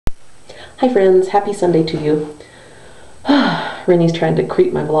Hi friends, happy Sunday to you. Rennie's trying to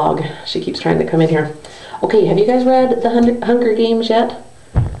creep my vlog. She keeps trying to come in here. Okay, have you guys read the Hunger Games yet?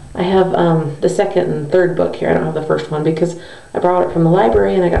 I have the second and third book here. I don't have the first one because I brought it from the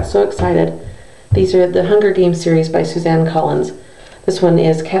library and I got so excited. These are the Hunger Games series by Suzanne Collins. This one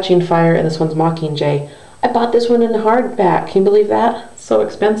is Catching Fire and this one's Mockingjay. I bought this one in hardback. Can you believe that? So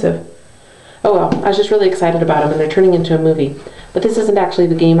expensive. Oh well, I was just really excited about them and they're turning into a movie. But this isn't actually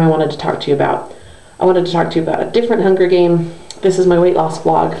the game I wanted to talk to you about. I wanted to talk to you about a different Hunger Game. This is my weight loss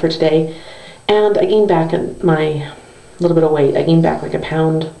vlog for today. And I gained back my little bit of weight. I gained back like a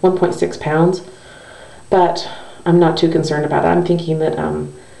pound, 1.6 pounds. But I'm not too concerned about it. I'm thinking that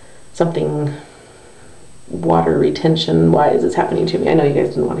something water retention wise is happening to me. I know you guys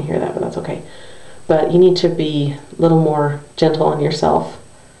didn't want to hear that, but that's okay. But you need to be a little more gentle on yourself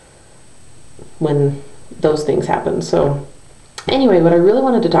when those things happen. So anyway, what I really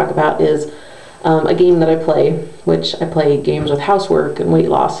wanted to talk about is a game that I play, which I play games with housework and weight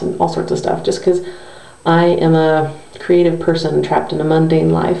loss and all sorts of stuff, just because I am a creative person trapped in a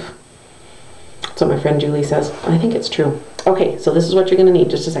mundane life. That's what my friend Julie says. I think it's true. Okay, so this is what you're going to need.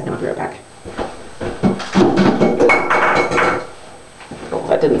 Just a second, I'll be right back. Oh,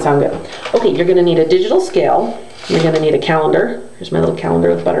 that didn't sound good. Okay, you're going to need a digital scale. You're going to need a calendar. Here's my little calendar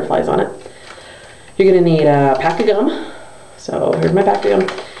with butterflies on it. You're going to need a pack of gum. So here's my pack of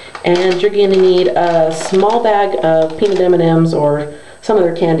gum. And you're going to need a small bag of peanut M&Ms or some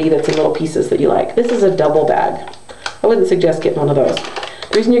other candy that's in little pieces that you like. This is a double bag. I wouldn't suggest getting one of those.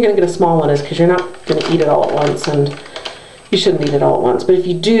 The reason you're going to get a small one is because you're not going to eat it all at once, and you shouldn't eat it all at once. But if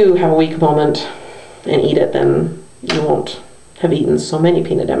you do have a weak moment and eat it, then you won't have eaten so many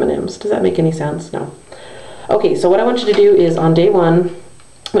peanut M&Ms. Does that make any sense? No. Okay, so what I want you to do is on day one,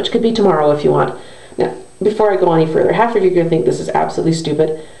 which could be tomorrow if you want. Now, before I go any further, half of you are going to think this is absolutely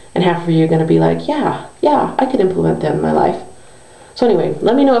stupid, and half of you are going to be like, yeah, I could implement that in my life. So anyway,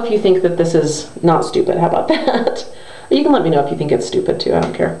 let me know if you think that this is not stupid. How about that? You can let me know if you think it's stupid too. I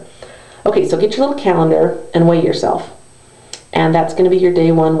don't care. Okay, so get your little calendar and weigh yourself. And that's going to be your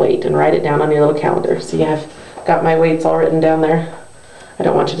day one weight, and write it down on your little calendar. See, I've got my weights all written down there. I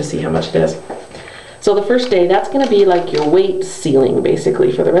don't want you to see how much it is. So the first day, that's going to be like your weight ceiling,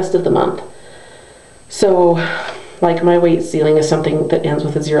 basically, for the rest of the month. So, like my weight ceiling is something that ends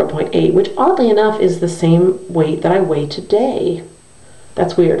with a 0.8, which oddly enough is the same weight that I weigh today.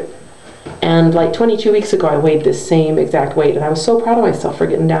 That's weird. And like 22 weeks ago, I weighed this same exact weight, and I was so proud of myself for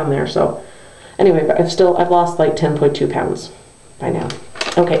getting down there. So anyway, I've lost like 10.2 pounds by now.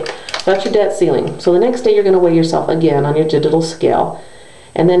 Okay, so that's your debt ceiling. So the next day, you're going to weigh yourself again on your digital scale.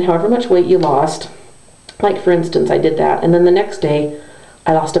 And then however much weight you lost, like for instance, I did that. And then the next day,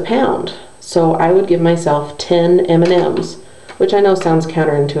 I lost a pound. So I would give myself 10 M&Ms, which I know sounds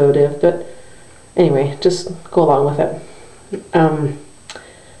counterintuitive, but anyway, just go along with it.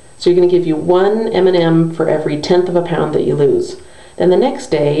 So you're going to give you one M&M for every 1/10 of a pound that you lose. Then the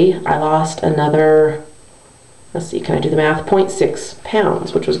next day, I lost another, let's see, can I do the math? 0.6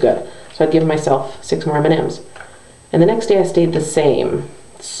 pounds, which was good. So I'd give myself 6 more M&Ms. And the next day, I stayed the same.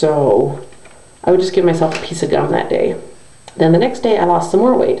 So I would just give myself a piece of gum that day. Then the next day, I lost some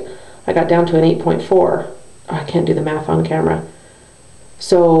more weight. I got down to an 8.4. I can't do the math on camera.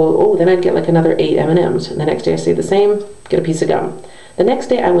 So, then I'd get like another 8 M&Ms. And the next day I stayed the same, get a piece of gum. The next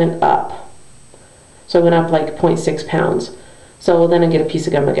day I went up. So I went up like 0.6 pounds. So then I'd get a piece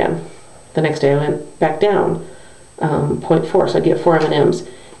of gum again. The next day I went back down, 0.4. So I'd get 4 M&Ms.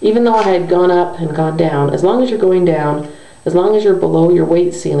 Even though I had gone up and gone down, as long as you're going down, as long as you're below your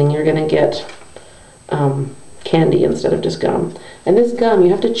weight ceiling, you're going to get candy instead of just gum. And this gum,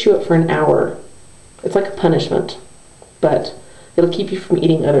 you have to chew it for an hour. It's like a punishment, but it'll keep you from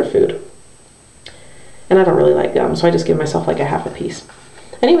eating other food. And I don't really like gum, so I just give myself like a half a piece.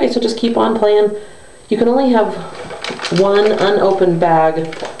 Anyway, so just keep on playing. You can only have one unopened bag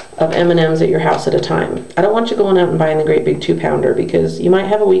of M&Ms at your house at a time. I don't want you going out and buying the great big 2-pounder because you might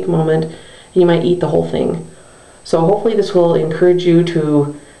have a weak moment and you might eat the whole thing. So hopefully this will encourage you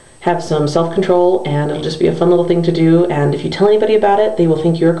to have some self-control, and it'll just be a fun little thing to do. And if you tell anybody about it, they will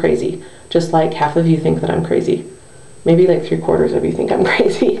think you're crazy, just like half of you think that I'm crazy. Maybe like 3/4 of you think I'm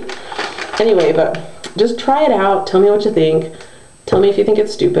crazy. Anyway, but just try it out. Tell me what you think. Tell me if you think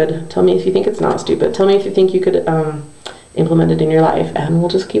it's stupid. Tell me if you think it's not stupid. Tell me if you think you could implement it in your life, and we'll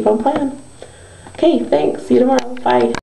just keep on playing. Okay, thanks. See you tomorrow. Bye.